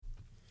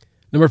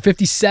Number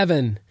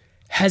 57,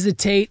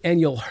 hesitate and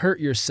you'll hurt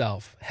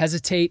yourself.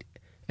 Hesitate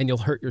and you'll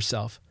hurt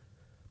yourself.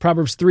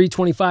 Proverbs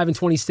 3:25 and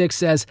 26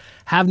 says,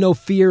 have no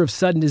fear of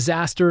sudden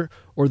disaster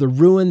or the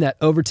ruin that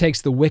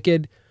overtakes the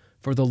wicked,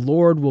 for the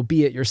Lord will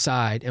be at your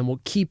side and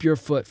will keep your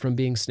foot from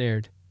being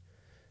snared.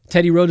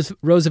 Teddy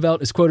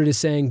Roosevelt is quoted as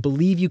saying,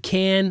 believe you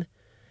can,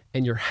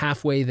 and you're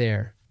halfway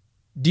there.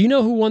 Do you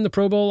know who won the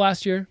Pro Bowl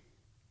last year?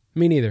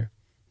 Me neither.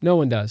 No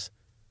one does.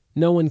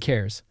 No one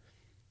cares.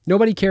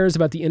 Nobody cares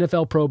about the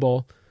NFL Pro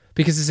Bowl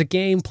because it's a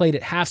game played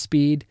at half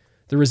speed,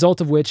 the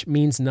result of which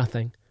means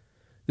nothing.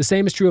 The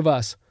same is true of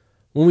us.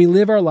 When we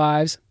live our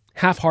lives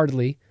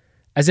half-heartedly,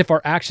 as if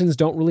our actions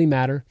don't really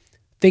matter,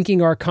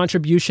 thinking our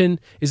contribution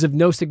is of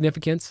no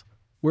significance,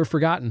 we're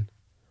forgotten.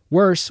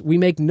 Worse, we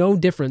make no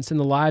difference in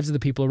the lives of the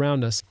people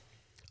around us.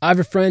 I have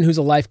a friend who's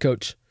a life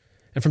coach,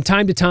 and from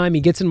time to time, he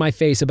gets in my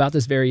face about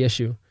this very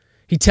issue.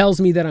 He tells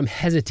me that I'm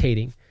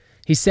hesitating.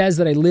 He says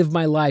that I live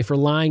my life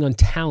relying on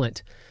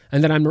talent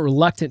and that I'm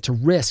reluctant to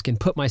risk and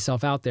put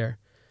myself out there.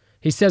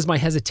 He says my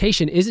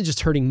hesitation isn't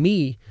just hurting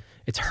me,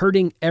 it's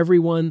hurting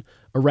everyone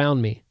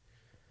around me.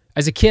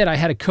 As a kid, I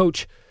had a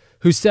coach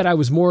who said I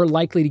was more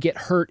likely to get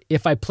hurt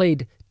if I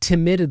played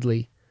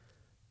timidly,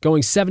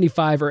 going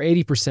 75 or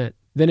 80%,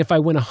 than if I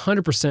went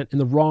 100% in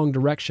the wrong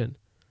direction.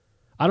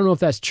 I don't know if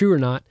that's true or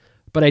not,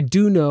 but I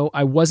do know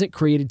I wasn't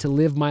created to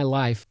live my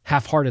life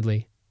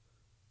half-heartedly.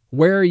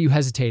 Where are you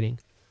hesitating?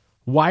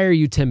 Why are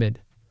you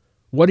timid?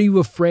 What are you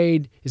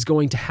afraid is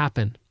going to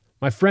happen?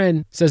 My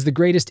friend says the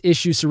greatest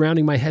issue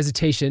surrounding my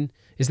hesitation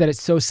is that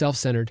it's so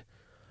self-centered.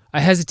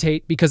 I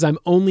hesitate because I'm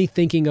only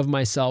thinking of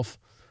myself,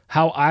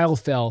 how I'll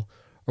fail,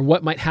 or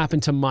what might happen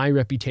to my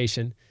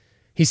reputation.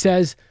 He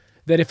says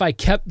that if I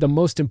kept the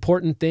most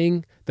important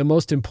thing,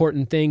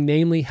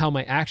 namely how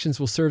my actions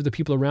will serve the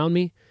people around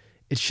me,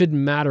 it shouldn't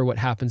matter what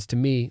happens to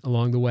me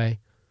along the way.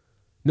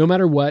 No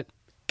matter what,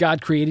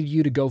 God created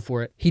you to go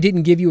for it. He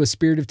didn't give you a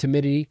spirit of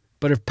timidity,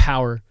 but of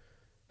power.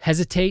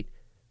 Hesitate,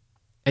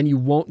 and you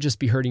won't just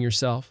be hurting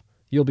yourself.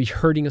 You'll be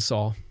hurting us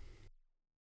all.